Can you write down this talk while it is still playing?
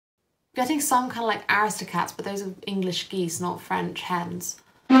Getting some kind of like aristocrats, but those are English geese, not French hens.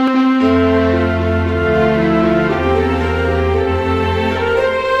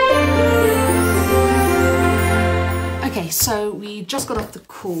 Okay, so we just got off the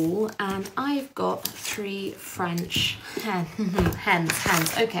call and I've got 3 French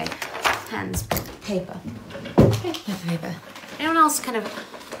hens. Okay, hens, paper. Anyone else kind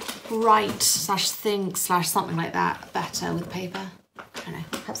of write slash think slash something like that better with paper? I don't know,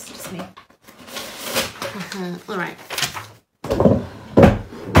 perhaps it's just me. All right.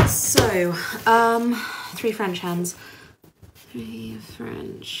 So, 3 French hens. 3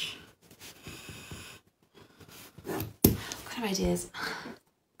 French. What kind of ideas?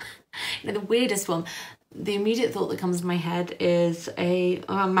 You know, the weirdest one, the immediate thought that comes to my head is a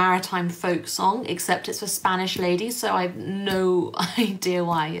maritime folk song, except it's for Spanish ladies, so I have no idea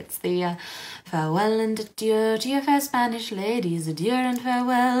why. It's the farewell and adieu to your fair Spanish ladies, adieu and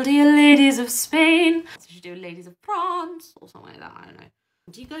farewell to your ladies of Spain. So you should do ladies of France or something like that, I don't know.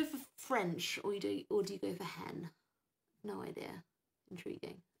 Do you go for French or do you go for hen? No idea.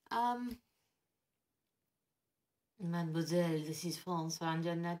 Intriguing. Mademoiselle, this is France, and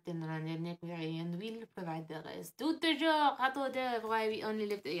Jeannette and will provide the rest. Tout de jour, château d'œuvre, why we only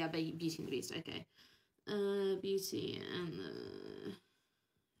live there. Yeah, Beauty and the Beast, okay. Beauty and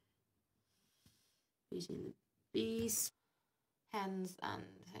the Beast. Hens and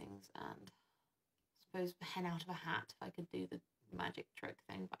things, and I suppose hen out of a hat, if I could do the magic trick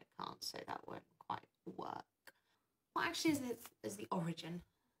thing, but I can't, so that won't quite work. What actually is the origin?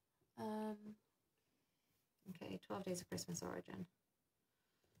 Okay, 12 Days of Christmas origin.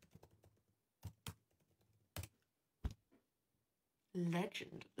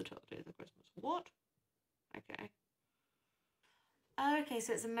 Legend of the 12 Days of Christmas. What? Okay. Okay,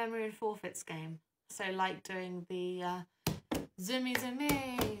 so it's a memory and forfeits game. So like doing the zoomy zoomy,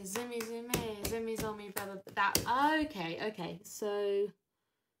 zoomy zoomy, zoomy zoomy, blah, blah, blah, that. Okay. So,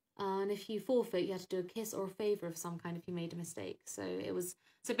 and if you forfeit, you had to do a kiss or a favour of some kind if you made a mistake. So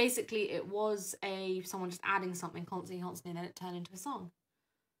basically it was someone just adding something constantly, and then it turned into a song.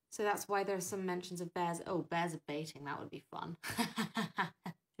 So that's why there are some mentions of bears. Oh, bears are baiting, that would be fun.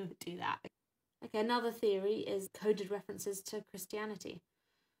 Who would do that? Okay, another theory is coded references to Christianity.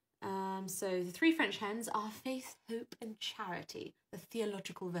 So the 3 French hens are faith, hope, and charity, the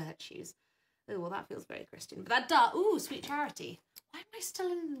theological virtues. Oh, well, that feels very Christian. But sweet charity. Why am I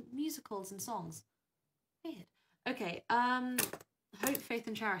still in musicals and songs? Weird. Okay, hope, faith,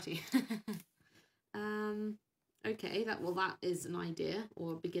 and charity. Okay, that is an idea,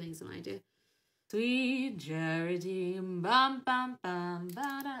 or beginning's an idea. Sweet charity, bam bam bam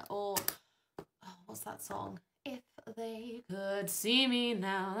bada, or what's that song? If they could see me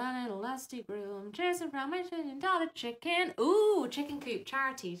now, that little lusty groom chasing around my $1 chicken. Ooh, chicken coop,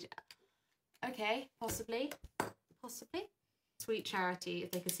 charity. Okay, possibly. Sweet charity,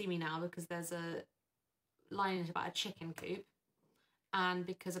 if they could see me now, because there's a line in it about a chicken coop. And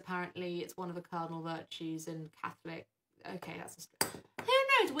because apparently it's one of the cardinal virtues in Catholic. Okay, that's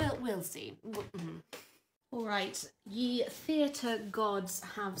who knows? We'll see. All right, ye theatre gods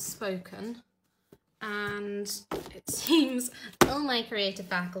have spoken, and it seems all my creative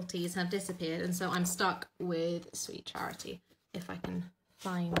faculties have disappeared, and so I'm stuck with Sweet Charity. If I can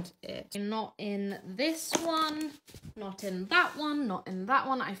find it. Not in this one, not in that one, not in that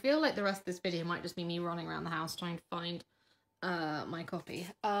one. I feel like the rest of this video might just be me running around the house trying to find my copy.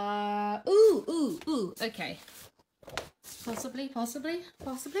 Ooh, okay. Possibly. Come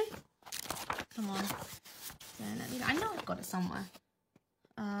on. I know I've got it somewhere.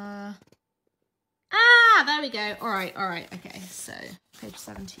 There we go. Alright, okay, so page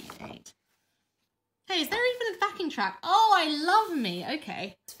 78. Hey, is there even a backing track? Oh, I love me.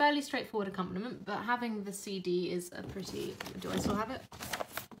 Okay. It's fairly straightforward accompaniment, but having the CD is a pretty... Do I still have it?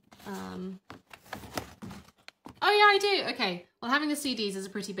 Oh yeah, I do. Okay. Well, having the CDs is a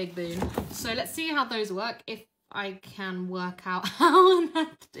pretty big boon. So let's see how those work. If I can work out how if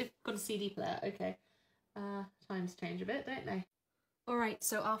I've got a CD player. Okay. Times change a bit, don't they? All right.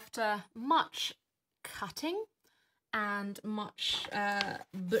 So after much cutting and much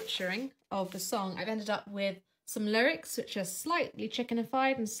butchering of the song, I've ended up with some lyrics which are slightly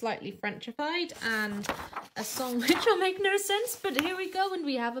chickenified and slightly Frenchified, and a song which will make no sense, but here we go and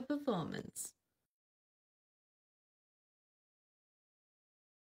we have a performance.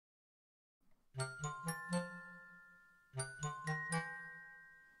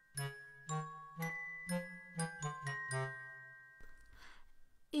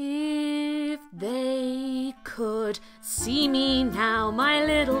 If they could could see me now, my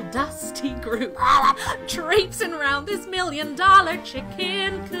little dusty Groot, traipsing round this $1 million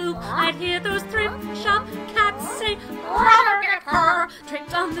chicken coop. I'd hear those thrift shop cats say, "Brother, get her!"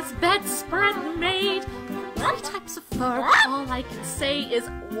 Draped on this bedspread made 3 types of fur. All I can say is,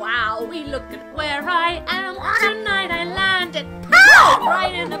 wow, we look at where I am. Tonight I landed, pow,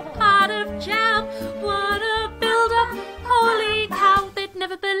 right in a pot of jam. What a build-up, holy cow. They'd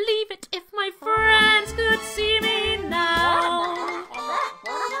never believe it if my friends could see me now.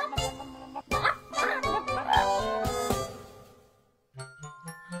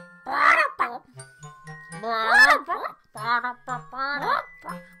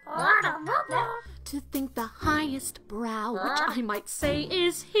 To think the highest brow, which I might say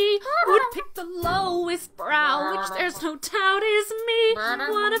is he, would pick the lowest brow, which there's no doubt is me.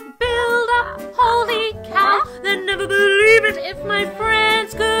 What a build-up, holy cow. They'd never believe it if my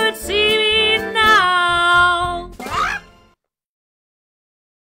friends could see me now.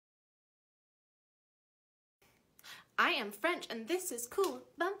 I am French and this is cool.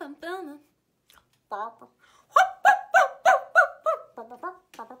 Bum bum bum.